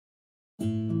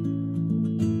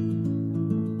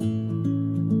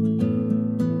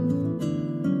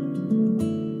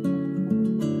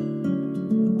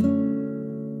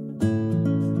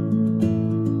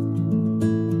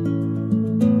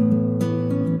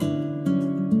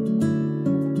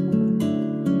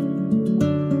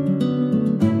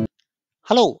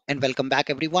Hello and welcome back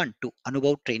everyone to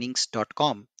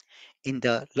anubhavtrainings.com. In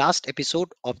the last episode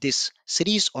of this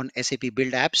series on SAP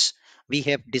Build Apps, we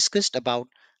have discussed about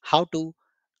how to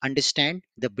understand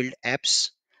the Build Apps,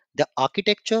 the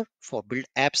architecture for Build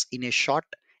Apps in a short,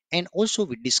 and also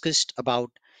we discussed about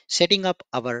setting up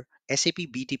our SAP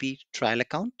BTP trial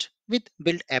account with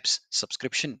Build Apps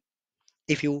subscription.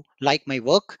 If you like my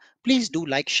work, please do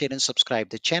like, share, and subscribe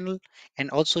the channel, and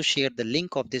also share the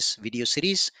link of this video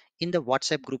series in the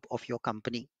WhatsApp group of your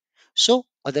company so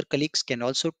other colleagues can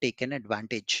also take an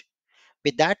advantage.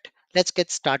 With that, let's get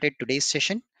started today's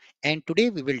session. And today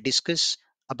we will discuss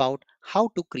about how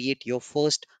to create your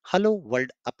first Hello World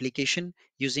application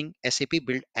using SAP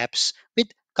Build Apps with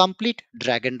complete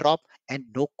drag and drop and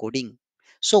no coding.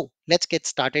 So let's get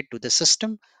started to the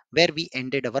system where we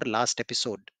ended our last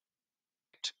episode.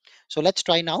 So let's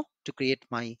try now to create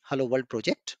my Hello World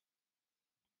project.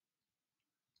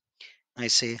 I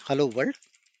say Hello World,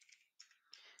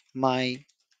 my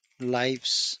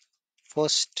life's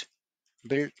first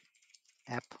build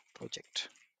app project.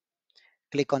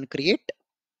 Click on create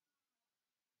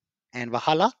and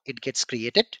voila, it gets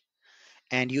created.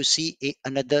 And you see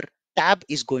another tab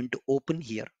is going to open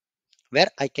here where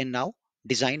I can now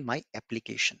design my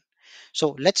application.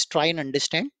 So let's try and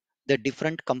understand the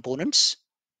different components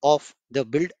of the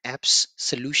build apps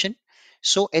solution.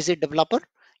 So as a developer,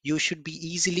 you should be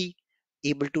easily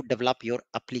able to develop your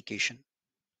application.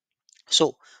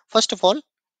 So first of all,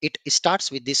 it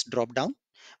starts with this drop down,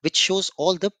 which shows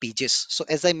all the pages. So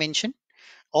as I mentioned,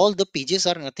 all the pages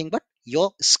are nothing but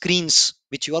your screens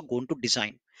which you are going to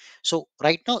design. So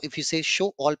right now if you say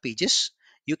show all pages,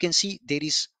 you can see there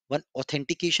is one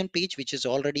authentication page which is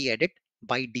already added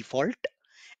by default,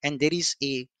 and there is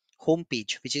a home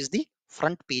page which is the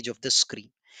front page of the screen,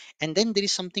 and then there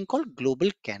is something called global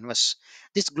canvas.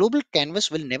 This global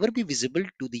canvas will never be visible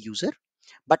to the user,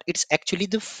 but it's actually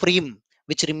the frame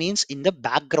which remains in the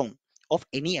background of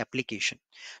any application.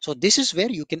 So this is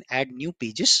where you can add new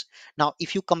pages. Now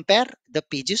if you compare the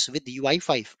pages with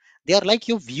UI5, they are like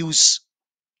your views.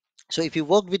 So if you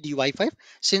work with UI5,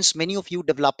 since many of you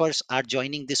developers are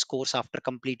joining this course after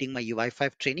completing my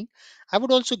UI5 training, I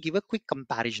would also give a quick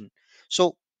comparison.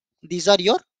 So these are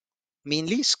your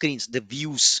mainly screens, the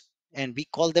views, and we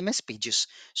call them as pages.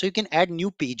 So you can add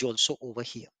new page also over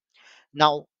here.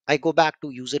 Now I go back to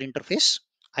user interface.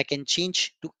 I can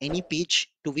change to any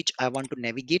page to which I want to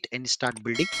navigate and start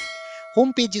building.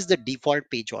 Home page is the default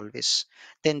page always.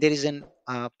 Then there is an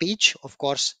page, of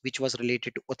course, which was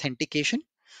related to authentication,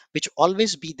 which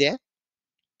always be there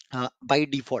by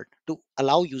default to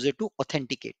allow user to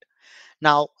authenticate.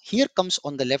 Now here comes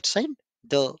on the left side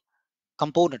the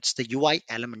components, the UI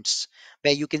elements,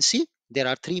 where you can see there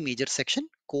are three major section: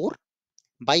 core,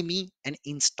 by me, and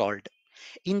installed.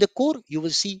 In the core, you will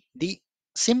see the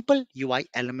simple UI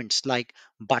elements like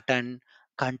button,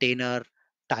 container,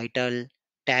 title,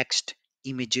 text,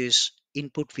 images,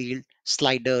 input field,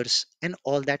 sliders, and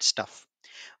all that stuff.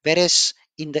 Whereas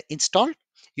in the install,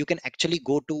 you can actually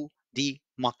go to the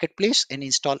marketplace and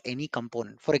install any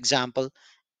component. For example,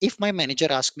 if my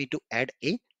manager asks me to add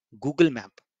a Google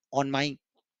map on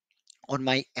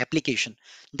my application,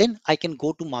 then I can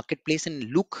go to marketplace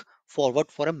and look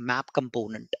forward for a map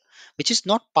component which is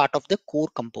not part of the core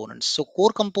components. So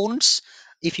core components,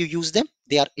 if you use them,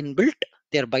 they are inbuilt,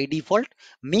 they are by default,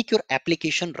 make your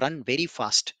application run very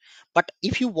fast. But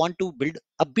if you want to build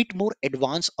a bit more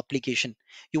advanced application,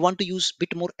 you want to use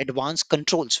bit more advanced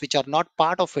controls which are not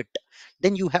part of it,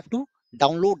 then you have to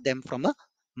download them from a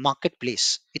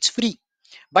marketplace. It's free,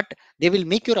 but they will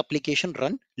make your application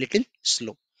run little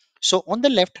slow. So on the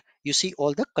left, you see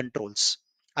all the controls.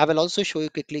 I will also show you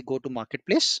quickly. Go to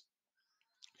marketplace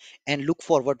and look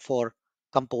forward for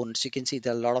components. You can see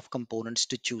there are a lot of components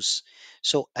to choose.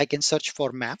 So I can search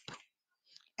for map,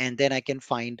 and then I can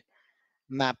find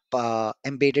map,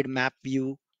 embedded map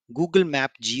view, Google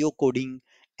map geocoding,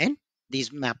 and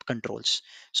these map controls.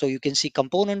 So you can see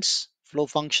components, flow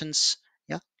functions.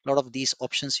 Yeah, a lot of these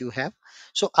options you have.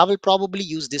 So I will probably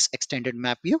use this extended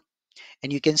map view,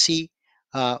 and you can see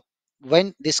uh,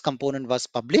 when this component was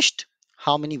published,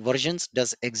 how many versions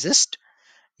does exist,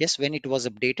 yes, when it was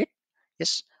updated,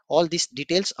 yes, all these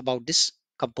details about this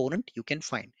component you can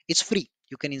find. It's free,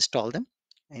 you can install them.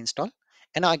 I install,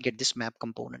 and I get this map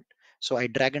component. So I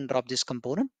drag and drop this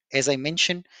component. As I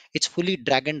mentioned, it's fully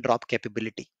drag and drop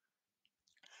capability.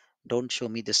 Don't show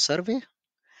me this survey,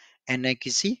 and I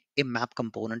can see a map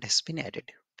component has been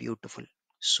added. Beautiful,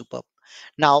 superb.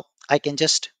 Now I can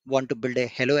just want to build a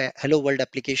hello world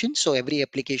application. So every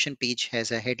application page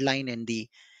has a headline and the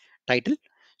title.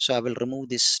 So I will remove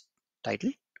this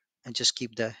title and just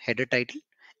keep the header title,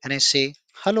 and I say,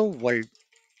 hello world,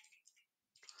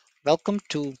 welcome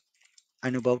to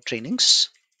Anubhav Trainings,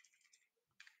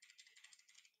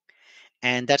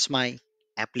 and that's my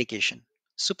application.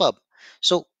 Superb.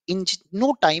 So in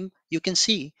no time, you can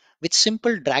see with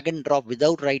simple drag and drop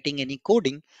without writing any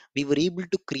coding, we were able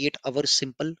to create our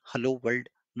simple Hello World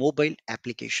mobile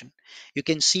application. You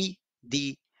can see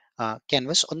the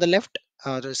canvas on the left,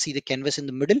 see the canvas in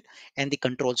the middle and the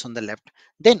controls on the left.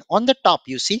 Then on the top,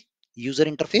 you see user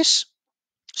interface.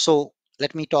 So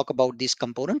let me talk about these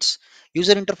components.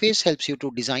 User interface helps you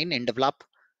to design and develop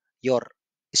your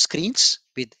screens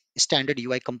with standard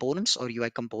UI components or UI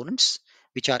components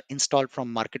which are installed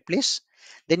from marketplace.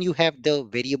 Then you have the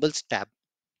variables tab.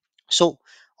 So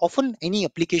often any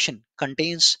application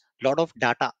contains a lot of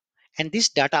data, and this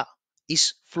data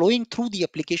is flowing through the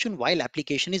application while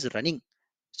application is running.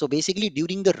 So basically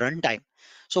during the runtime.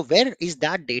 So where is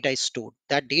that data is stored?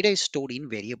 That data is stored in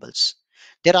variables.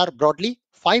 There are broadly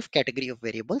 5 category of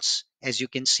variables, as you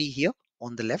can see here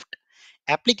on the left.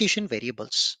 Application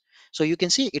variables. So you can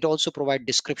see it also provide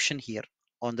description here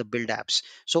on the build apps.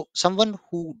 So someone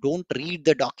who don't read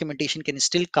the documentation can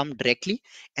still come directly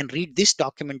and read this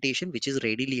documentation which is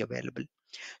readily available.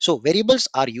 So variables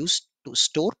are used to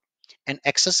store and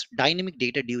access dynamic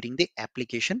data during the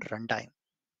application runtime.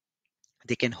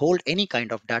 They can hold any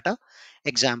kind of data.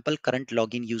 Example, current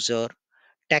login user,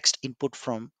 text input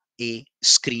from a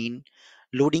screen,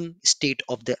 loading state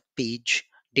of the page,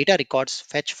 data records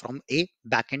fetch from a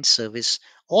backend service.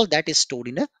 All that is stored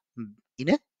in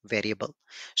a variable.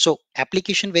 So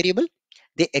application variable,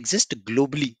 they exist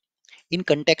globally in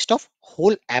context of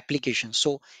whole application.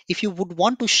 So if you would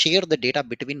want to share the data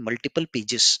between multiple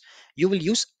pages, you will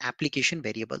use application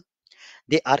variable.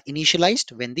 They are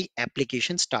initialized when the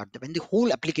application start, when the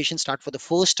whole application start for the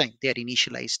first time, they are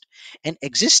initialized and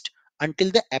exist until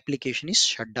the application is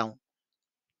shut down.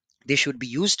 They should be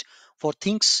used for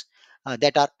things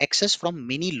that are accessed from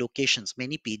many locations,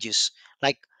 many pages.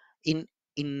 Like in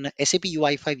SAP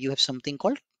UI5, you have something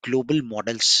called global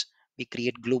models. We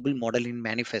create global model in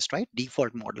manifest, right?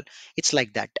 Default model. It's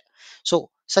like that.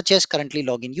 So such as currently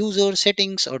login user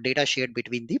settings or data shared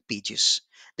between the pages.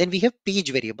 Then we have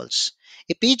page variables.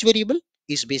 A page variable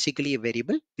is basically a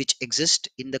variable which exists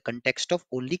in the context of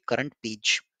only current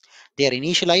page. They are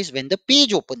initialized when the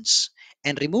page opens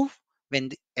and remove when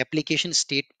the application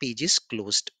state page is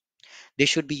closed. They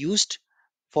should be used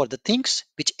for the things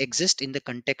which exist in the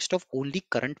context of only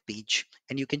current page,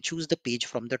 and you can choose the page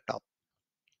from the top,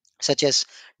 such as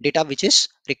data which is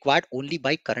required only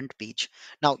by current page.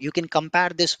 Now you can compare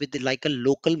this with like a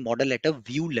local model at a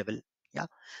view level. Yeah.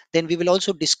 Then we will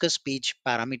also discuss page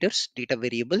parameters, data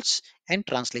variables, and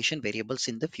translation variables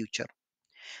in the future.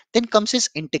 Then comes is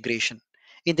integration.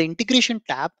 In the integration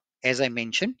tab, as I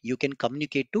mentioned, you can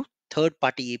communicate to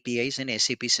third-party APIs and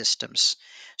SAP systems.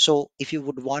 So if you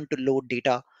would want to load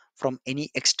data from any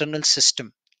external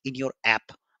system in your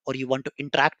app, or you want to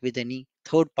interact with any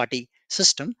third-party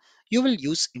system, you will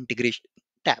use integration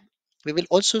tab. We will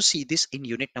also see this in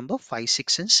unit number 5,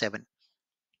 6, and 7.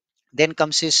 Then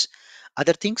comes is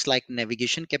other things like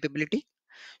navigation capability.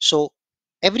 So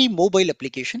every mobile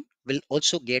application will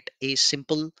also get a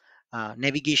simple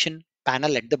navigation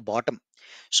panel at the bottom.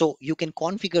 So you can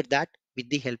configure that with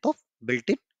the help of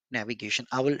built-in navigation.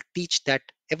 I will teach that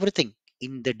everything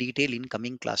in the detail in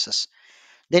coming classes.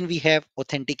 Then we have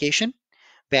authentication,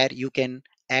 where you can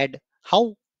add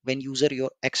how when user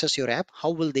your access your app, how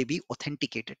will they be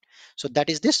authenticated. So that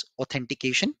is this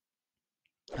authentication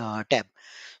tab.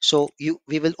 So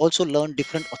we will also learn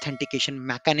different authentication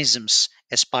mechanisms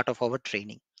as part of our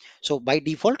training. So by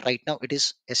default, right now it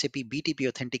is SAP BTP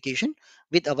authentication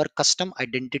with our custom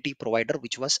identity provider,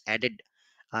 which was added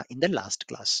in the last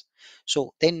class.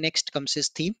 So then next comes is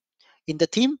theme. In the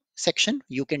theme section,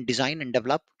 you can design and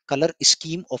develop color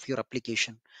scheme of your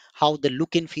application, how the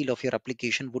look and feel of your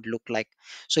application would look like.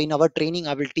 So in our training,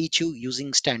 I will teach you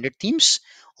using standard themes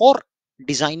or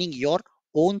designing your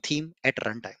own theme at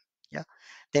runtime. Yeah.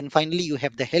 Then finally, you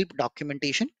have the help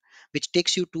documentation, which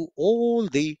takes you to all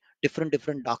the different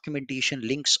documentation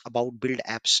links about build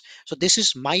apps. So this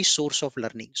is my source of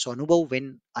learning. So Anubhav,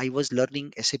 when I was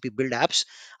learning SAP Build Apps,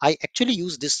 I actually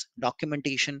use this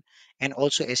documentation and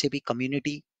also SAP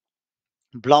community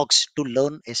blogs to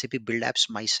learn SAP Build Apps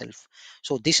myself.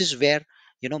 So this is where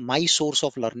my source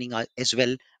of learning as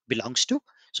well belongs to.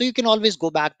 So you can always go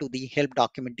back to the help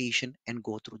documentation and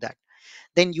go through that.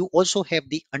 Then you also have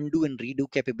the undo and redo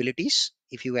capabilities.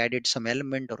 If you added some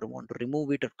element or want to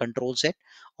remove it or control set,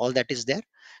 all that is there.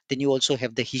 Then you also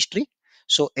have the history.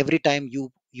 So every time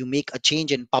you make a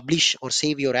change and publish or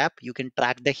save your app, you can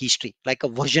track the history like a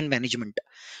version management.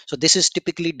 So this is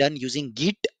typically done using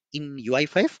Git in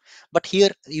UI5, but here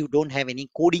you don't have any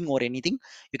coding or anything.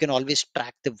 You can always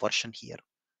track the version here.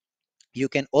 You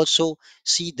can also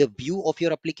see the view of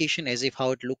your application as if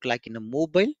how it look like in a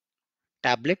mobile,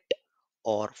 tablet,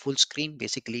 or full screen,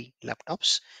 basically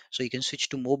laptops. So you can switch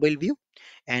to mobile view,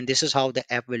 and this is how the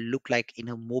app will look like in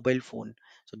a mobile phone,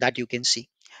 so that you can see.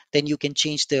 Then you can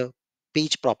change the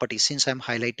page properties. Since I'm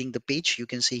highlighting the page, you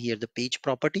can see here the page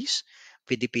properties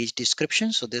with the page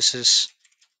description. So this is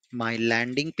my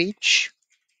landing page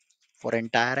for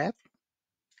entire app.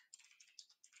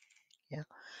 Yeah,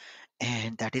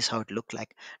 and that is how it looked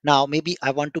like. Now maybe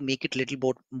I want to make it a little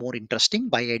bit more interesting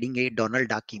by adding a Donald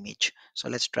Duck image. So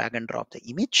let's drag and drop the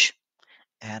image,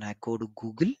 and I go to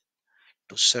Google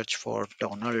to search for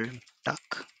Donald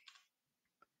Duck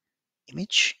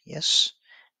image. Yes.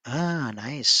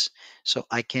 Nice. So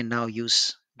I can now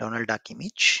use Donald Duck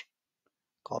image,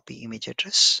 copy image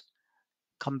address,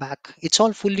 come back. It's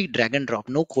all fully drag and drop,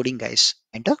 no coding, guys.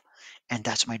 Enter, and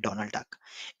that's my Donald Duck.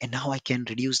 And now I can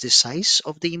reduce the size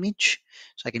of the image.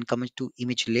 So I can come into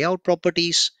image layout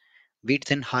properties, width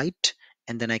and height,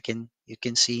 and then you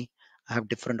can see I have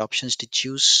different options to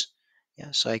choose.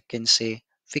 Yeah, so I can say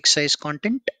fixed size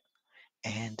content,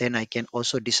 and then I can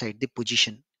also decide the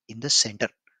position in the center.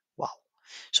 Wow.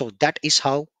 So that is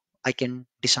how I can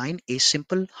design a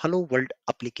simple hello world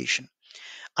application.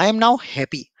 I am now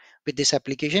happy with this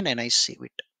application and I save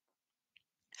it.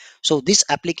 So this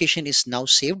application is now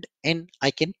saved and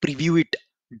I can preview it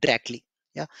directly.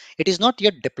 Yeah, it is not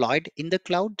yet deployed in the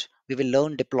cloud. We will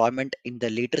learn deployment in the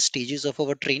later stages of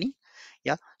our training.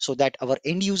 Yeah, so that our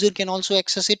end user can also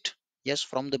access it. Yes,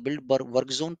 from the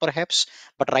work zone perhaps.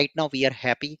 But right now we are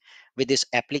happy with this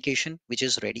application which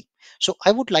is ready. So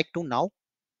I would like to now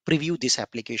preview this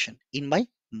application in my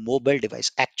mobile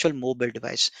device, actual mobile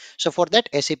device. So for that,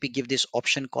 SAP give this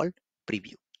option called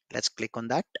preview. Let's click on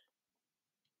that.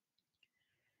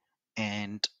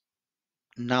 And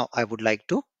now I would like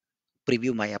to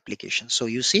preview my application. So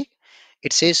you see,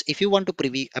 it says if you want to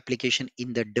preview application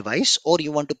in the device or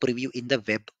you want to preview in the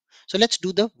web. So let's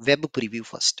do the web preview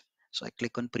first. So I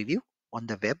click on preview on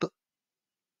the web,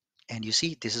 and you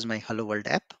see this is my Hello World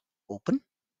app open,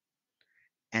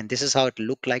 and this is how it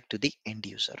look like to the end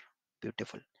user.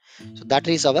 Beautiful. So that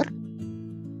is our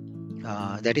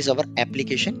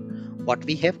application. What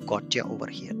we have got here over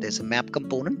here. There's a map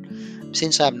component.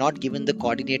 Since I have not given the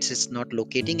coordinates, it's not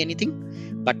locating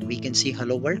anything, but we can see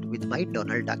hello world with my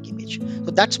Donald Duck image.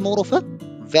 So that's more of a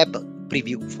web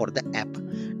preview for the app.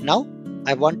 Now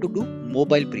I want to do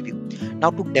mobile preview. Now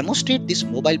to demonstrate this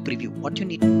mobile preview, what you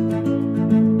need